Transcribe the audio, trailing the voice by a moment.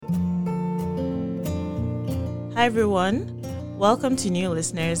Hi everyone, welcome to new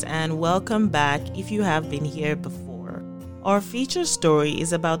listeners and welcome back if you have been here before. Our feature story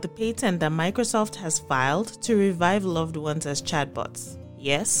is about the patent that Microsoft has filed to revive loved ones as chatbots.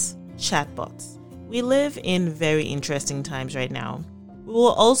 Yes, chatbots. We live in very interesting times right now. We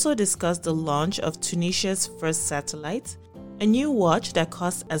will also discuss the launch of Tunisia's first satellite, a new watch that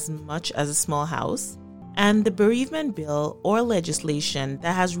costs as much as a small house, and the bereavement bill or legislation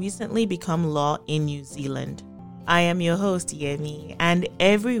that has recently become law in New Zealand. I am your host, Yemi, and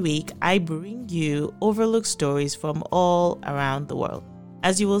every week I bring you overlooked stories from all around the world.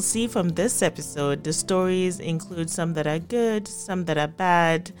 As you will see from this episode, the stories include some that are good, some that are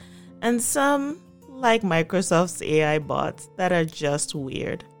bad, and some, like Microsoft's AI bots, that are just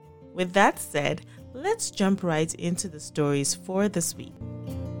weird. With that said, let's jump right into the stories for this week.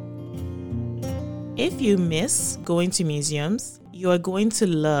 If you miss going to museums, you are going to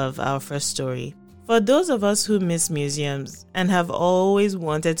love our first story. For those of us who miss museums and have always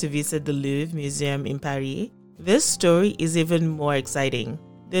wanted to visit the Louvre Museum in Paris, this story is even more exciting.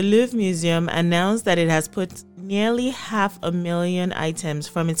 The Louvre Museum announced that it has put nearly 500,000 items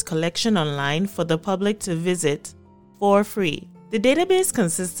from its collection online for the public to visit for free. The database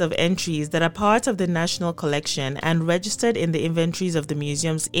consists of entries that are part of the national collection and registered in the inventories of the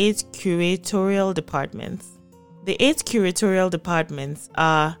museum's 8 curatorial departments. The 8 curatorial departments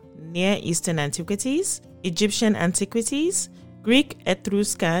are Near Eastern Antiquities, Egyptian Antiquities, Greek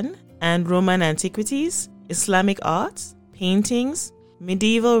Etruscan and Roman Antiquities, Islamic Arts, Paintings,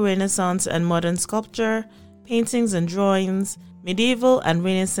 Medieval, Renaissance and Modern Sculpture, Paintings and Drawings, Medieval and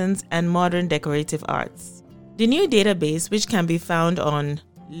Renaissance and Modern Decorative Arts. The new database, which can be found on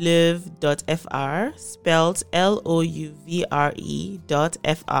louvre.fr, spelled louvre.fr,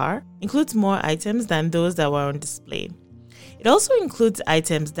 includes more items than those that were on display. It also includes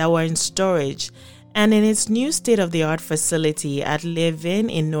items that were in storage and in its new state-of-the-art facility at Les Vignes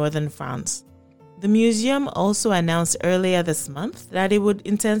in northern France. The museum also announced earlier this month that it would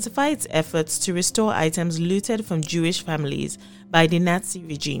intensify its efforts to restore items looted from Jewish families by the Nazi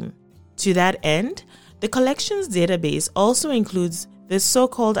regime. To that end, the collection's database also includes the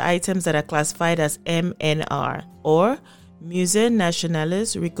so-called items that are classified as MNR, or Musée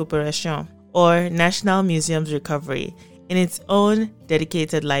National's Récupération, or National Museum's Recovery, in its own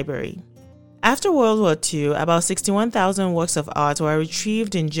dedicated library. After World War II, about 61,000 works of art were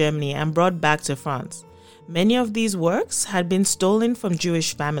retrieved in Germany and brought back to France. Many of these works had been stolen from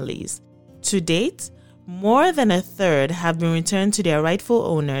Jewish families. To date, more than a third have been returned to their rightful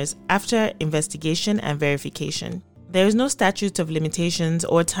owners after investigation and verification. There is no statute of limitations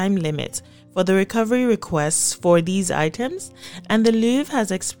or time limit for the recovery requests for these items, and the Louvre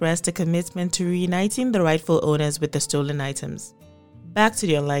has expressed a commitment to reuniting the rightful owners with the stolen items. Back to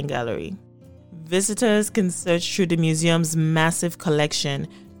the online gallery. Visitors can search through the museum's massive collection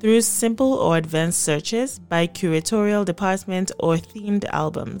through simple or advanced searches by curatorial department or themed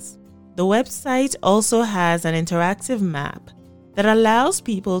albums. The website also has an interactive map that allows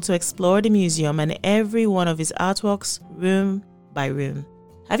people to explore the museum and every one of its artworks room by room.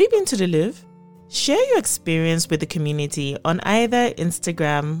 Have you been to the Louvre? Share your experience with the community on either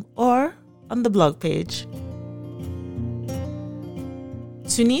Instagram or on the blog page.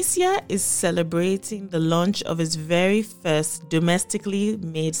 Tunisia is celebrating the launch of its very first domestically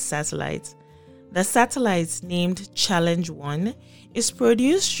made satellite. The satellite, named Challenge 1, is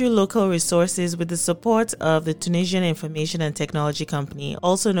produced through local resources with the support of the Tunisian Information and Technology Company,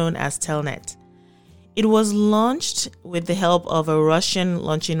 also known as Telnet. It was launched with the help of a Russian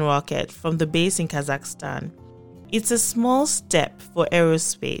launching rocket from the base in Kazakhstan. It's a small step for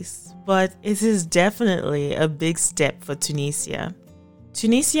aerospace, but it is definitely a big step for Tunisia.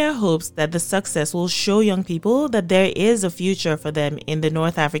 Tunisia hopes that the success will show young people that there is a future for them in the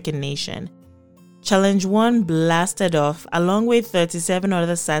North African nation. Challenge 1 blasted off along with 37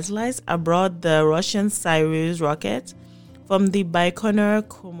 other satellites aboard the Russian Soyuz rocket from the Baikonur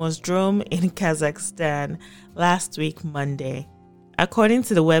Cosmodrome in Kazakhstan last week Monday. According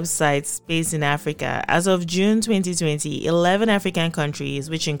to the website Space in Africa, as of June 2020, 11 African countries,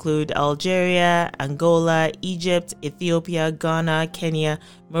 which include Algeria, Angola, Egypt, Ethiopia, Ghana, Kenya,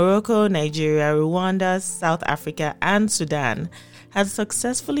 Morocco, Nigeria, Rwanda, South Africa, and Sudan, had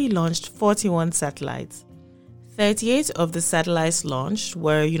successfully launched 41 satellites. 38 of the satellites launched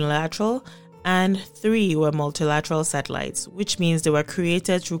were unilateral and 3 were multilateral satellites, which means they were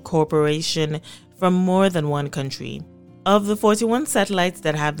created through cooperation from more than one country. Of the 41 satellites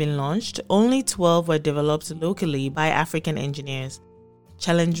that have been launched, only 12 were developed locally by African engineers.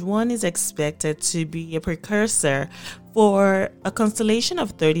 Challenge 1 is expected to be a precursor for a constellation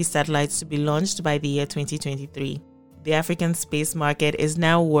of 30 satellites to be launched by the year 2023. The African space market is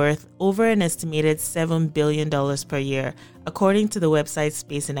now worth over an estimated $7 billion per year, according to the website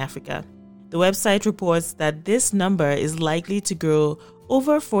Space in Africa. The website reports that this number is likely to grow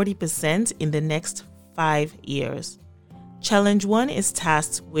over 40% in the next 5 years. Challenge 1 is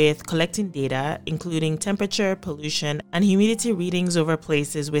tasked with collecting data, including temperature, pollution, and humidity readings over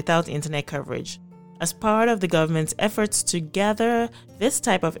places without internet coverage, as part of the government's efforts to gather this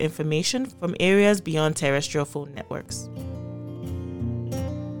type of information from areas beyond terrestrial phone networks.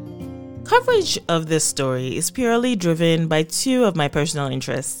 Coverage of this story is purely driven by two of my personal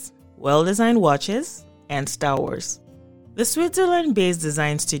interests: well-designed watches and Star Wars. The Switzerland-based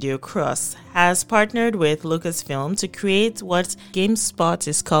design studio Cross has partnered with Lucasfilm to create what GameSpot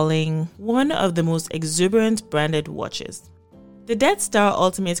is calling one of the most exuberant branded watches. The Death Star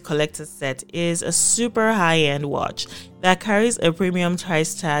Ultimate Collector's Set is a super high-end watch that carries a premium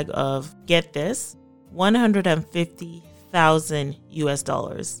price tag of, get this,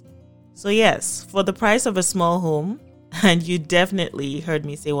 $150,000 So yes, for the price of a small home, and you definitely heard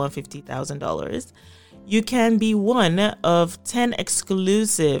me say $150,000, you can be one of 10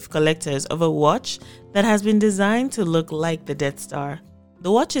 exclusive collectors of a watch that has been designed to look like the Death Star.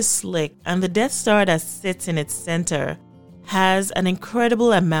 The watch is slick, and the Death Star that sits in its center has an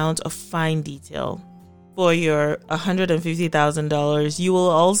incredible amount of fine detail. For your $150,000, you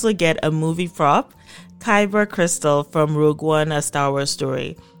will also get a movie prop, Kyber Crystal from Rogue One: A Star Wars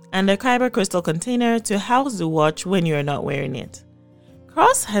Story, and a Kyber Crystal container to house the watch when you're not wearing it.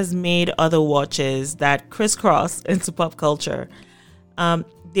 Cross has made other watches that crisscross into pop culture.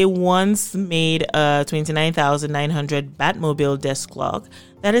 They once made a $29,900 Batmobile desk clock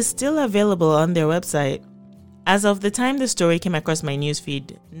that is still available on their website. As of the time the story came across my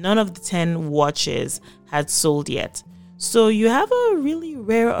newsfeed, none of the 10 watches had sold yet. So you have a really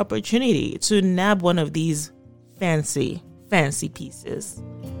rare opportunity to nab one of these fancy pieces.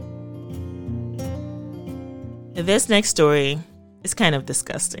 This next story is kind of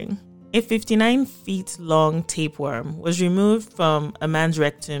disgusting. A 59 feet long tapeworm was removed from a man's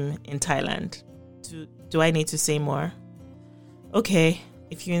rectum in Thailand. Do I need to say more? Okay,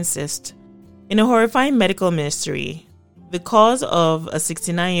 if you insist. In a horrifying medical mystery, the cause of a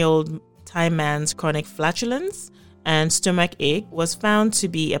 69-year-old Thai man's chronic flatulence and stomach ache was found to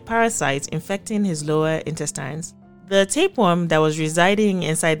be a parasite infecting his lower intestines. The tapeworm that was residing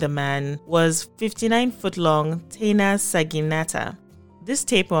inside the man was 59-foot-long Taenia saginata. This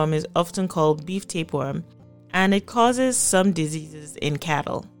tapeworm is often called beef tapeworm, and it causes some diseases in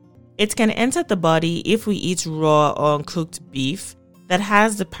cattle. It can enter the body if we eat raw or uncooked beef that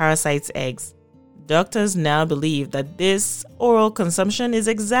has the parasite's eggs. Doctors now believe that this oral consumption is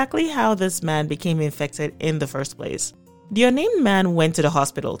exactly how this man became infected in the first place. The unnamed man went to the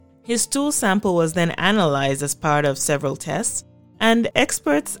hospital. His stool sample was then analyzed as part of several tests, and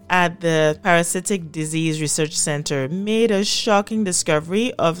experts at the Parasitic Disease Research Center made a shocking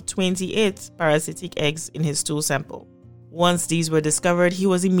discovery of 28 parasitic eggs in his stool sample. Once these were discovered, he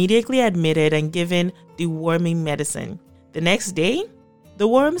was immediately admitted and given deworming medicine. The next day, the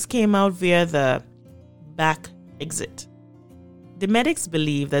worms came out via the back exit. The medics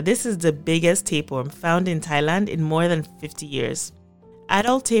believe that this is the biggest tapeworm found in Thailand in more than 50 years.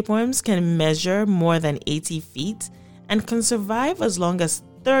 Adult tapeworms can measure more than 80 feet and can survive as long as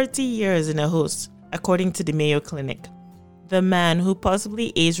 30 years in a host, according to the Mayo Clinic. The man who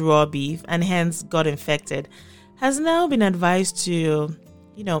possibly ate raw beef and hence got infected has now been advised to,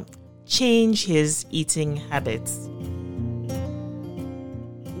 change his eating habits.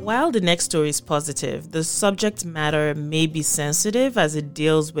 While the next story is positive, the subject matter may be sensitive as it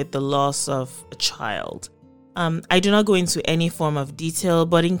deals with the loss of a child. I do not go into any form of detail,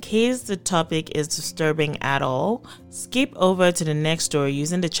 but in case the topic is disturbing at all, skip over to the next story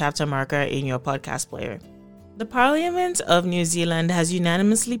using the chapter marker in your podcast player. The Parliament of New Zealand has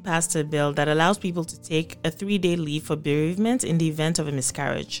unanimously passed a bill that allows people to take a 3-day leave for bereavement in the event of a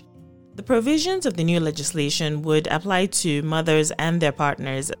miscarriage. The provisions of the new legislation would apply to mothers and their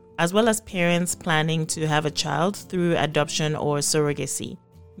partners, as well as parents planning to have a child through adoption or surrogacy.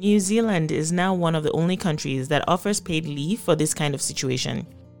 New Zealand is now one of the only countries that offers paid leave for this kind of situation.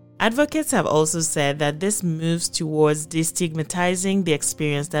 Advocates have also said that this moves towards destigmatizing the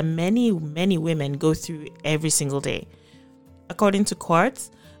experience that many women go through every single day. According to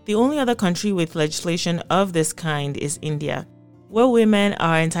Quartz, the only other country with legislation of this kind is India, where women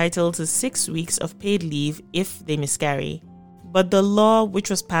are entitled to 6 weeks of paid leave if they miscarry. But the law, which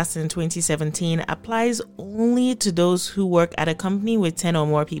was passed in 2017, applies only to those who work at a company with 10 or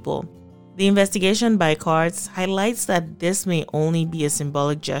more people. The investigation by Quartz highlights that this may only be a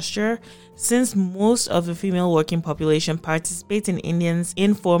symbolic gesture, since most of the female working population participates in India's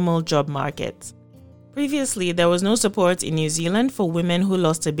informal job market. Previously, there was no support in New Zealand for women who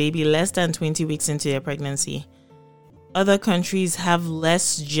lost a baby less than 20 weeks into their pregnancy. Other countries have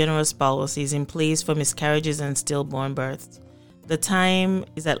less generous policies in place for miscarriages and stillborn births. The time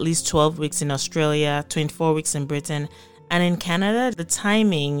is at least 12 weeks in Australia, 24 weeks in Britain, and in Canada, the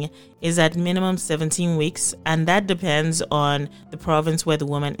timing is at minimum 17 weeks, and that depends on the province where the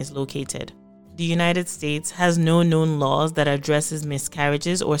woman is located. The United States has no known laws that addresses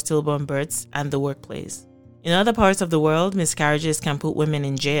miscarriages or stillborn births and the workplace. In other parts of the world, miscarriages can put women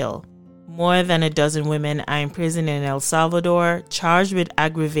in jail. More than a dozen women are in prison in El Salvador, charged with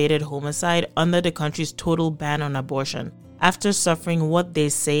aggravated homicide under the country's total ban on abortion, after suffering what they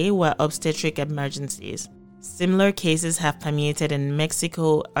say were obstetric emergencies. Similar cases have permeated in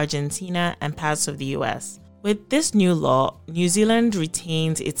Mexico, Argentina, and parts of the US. With this new law, New Zealand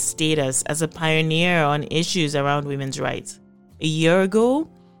retains its status as a pioneer on issues around women's rights. A year ago,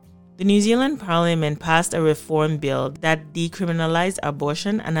 the New Zealand Parliament passed a reform bill that decriminalized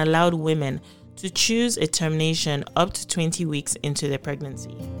abortion and allowed women to choose a termination up to 20 weeks into their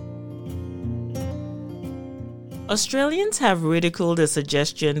pregnancy. Australians have ridiculed a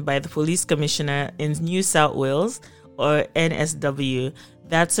suggestion by the Police Commissioner in New South Wales, or NSW,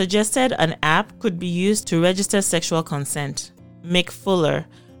 that suggested an app could be used to register sexual consent. Mick Fuller,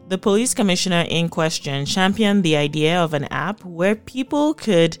 the police commissioner in question, championed the idea of an app where people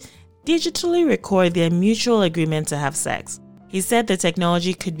could digitally record their mutual agreement to have sex. He said the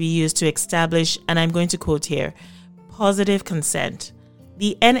technology could be used to establish, and I'm going to quote here, positive consent.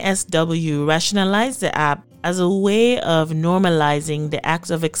 The NSW rationalized the app as a way of normalizing the act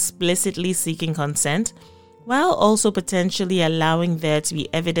of explicitly seeking consent, while also potentially allowing there to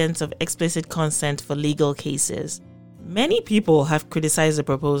be evidence of explicit consent for legal cases. Many people have criticized the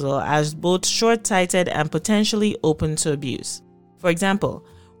proposal as both short-sighted and potentially open to abuse. For example,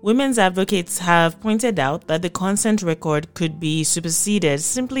 women's advocates have pointed out that the consent record could be superseded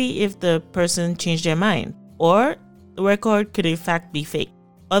simply if the person changed their mind, or the record could in fact be fake.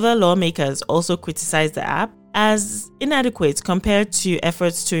 Other lawmakers also criticized the app as inadequate compared to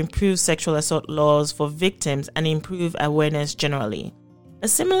efforts to improve sexual assault laws for victims and improve awareness generally. A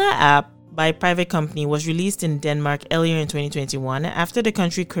similar app by a private company was released in Denmark earlier in 2021 after the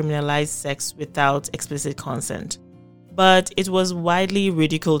country criminalized sex without explicit consent. But it was widely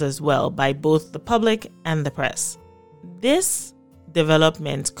ridiculed as well by both the public and the press. This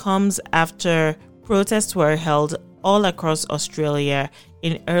development comes after protests were held all across Australia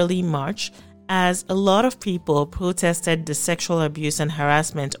in early March, as a lot of people protested the sexual abuse and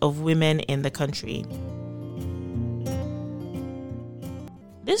harassment of women in the country.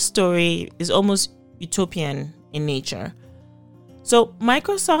 This story is almost utopian in nature. So,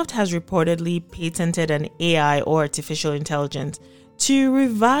 Microsoft has reportedly patented an AI or artificial intelligence to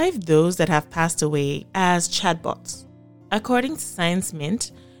revive those that have passed away as chatbots. According to Science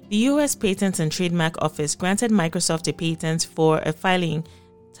Mint, the US Patent and Trademark Office granted Microsoft a patent for a filing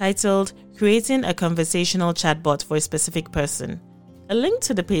titled Creating a Conversational Chatbot for a Specific Person. A link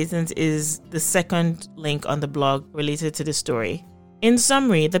to the patent is the second link on the blog related to the story. In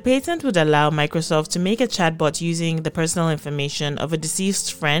summary, the patent would allow Microsoft to make a chatbot using the personal information of a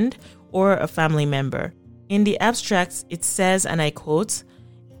deceased friend or a family member. In the abstract, it says, and I quote,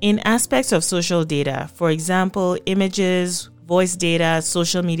 "In aspects of social data, for example, images, voice data,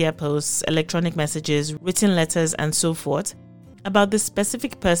 social media posts, electronic messages, written letters, and so forth, about the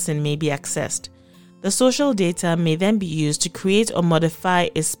specific person may be accessed. The social data may then be used to create or modify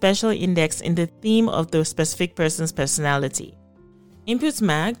a special index in the theme of the specific person's personality." Input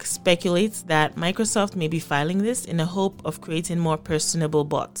Mag speculates that Microsoft may be filing this in the hope of creating more personable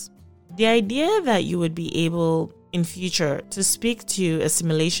bots. The idea that you would be able in future to speak to a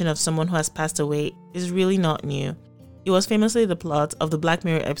simulation of someone who has passed away is really not new. It was famously the plot of the Black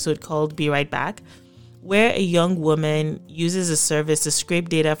Mirror episode called Be Right Back, where a young woman uses a service to scrape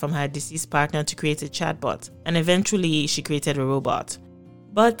data from her deceased partner to create a chatbot, and eventually she created a robot.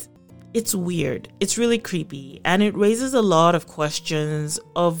 But it's weird, it's really creepy, and it raises a lot of questions,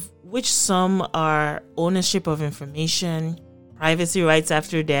 of which some are ownership of information, privacy rights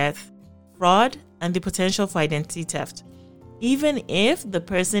after death, fraud, and the potential for identity theft, even if the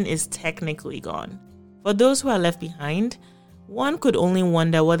person is technically gone. For those who are left behind, one could only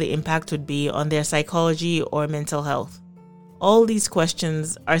wonder what the impact would be on their psychology or mental health. All these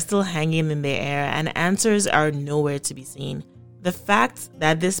questions are still hanging in the air, and answers are nowhere to be seen. The fact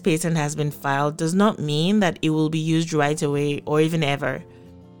that this patent has been filed does not mean that it will be used right away or even ever.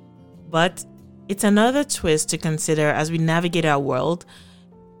 But it's another twist to consider as we navigate our world,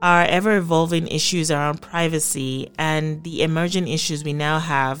 our ever-evolving issues around privacy, and the emerging issues we now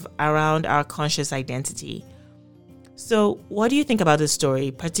have around our conscious identity. So, what do you think about this story,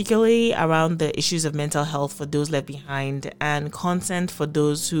 particularly around the issues of mental health for those left behind and consent for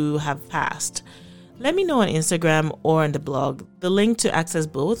those who have passed? Let me know on Instagram or on the blog. The link to access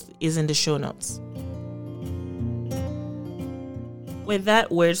both is in the show notes. With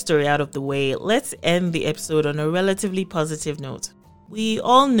that weird story out of the way, let's end the episode on a relatively positive note. We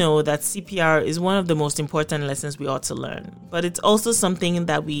all know that CPR is one of the most important lessons we ought to learn, but it's also something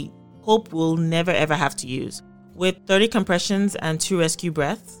that we hope we'll never ever have to use. With 30 compressions and 2 rescue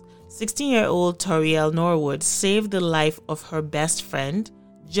breaths, 16-year-old Toriel Norwood saved the life of her best friend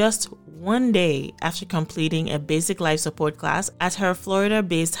just one day after completing a basic life support class at her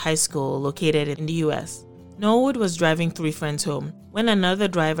Florida-based high school located in the US. Norwood was driving 3 friends home when another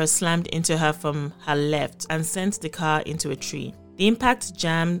driver slammed into her from her left and sent the car into a tree. The impact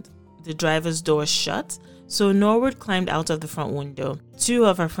jammed the driver's door shut, so Norwood climbed out of the front window. 2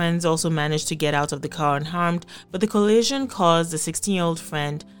 of her friends also managed to get out of the car unharmed, but the collision caused the 16-year-old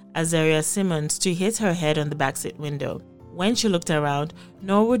friend, Azaria Simmons, to hit her head on the backseat window. When she looked around,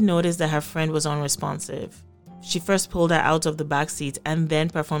 Norwood noticed that her friend was unresponsive. She first pulled her out of the backseat and then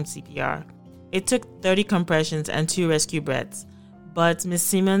performed CPR. It took 30 compressions and 2 rescue breaths, but Ms.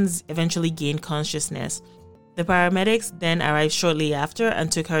 Simmons eventually gained consciousness. The paramedics then arrived shortly after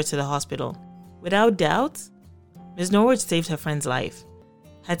and took her to the hospital. Without doubt, Ms. Norwood saved her friend's life.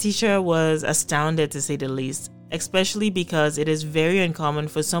 Her teacher was astounded, to say the least, especially because it is very uncommon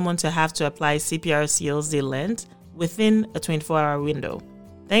for someone to have to apply CPR seals they learned within a 24-hour window.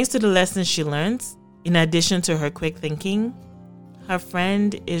 Thanks to the lessons she learned, in addition to her quick thinking, her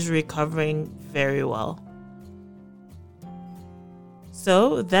friend is recovering very well.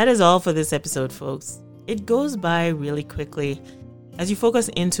 So that is all for this episode, folks. It goes by really quickly. As you focus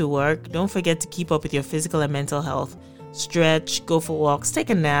into work, don't forget to keep up with your physical and mental health. Stretch, go for walks, take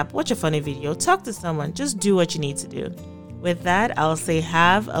a nap, watch a funny video, talk to someone, just do what you need to do. With that, I'll say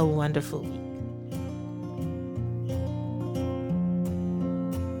have a wonderful week.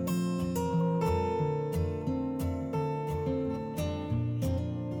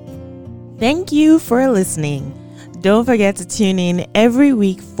 Thank you for listening. Don't forget to tune in every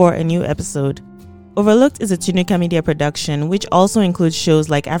week for a new episode. Overlooked is a Tunuka Media production, which also includes shows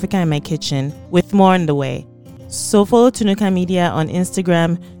like Africa in My Kitchen, with more on the way. So follow Tunuka Media on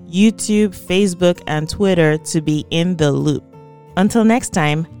Instagram, YouTube, Facebook, and Twitter to be in the loop. Until next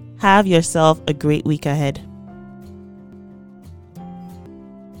time, have yourself a great week ahead.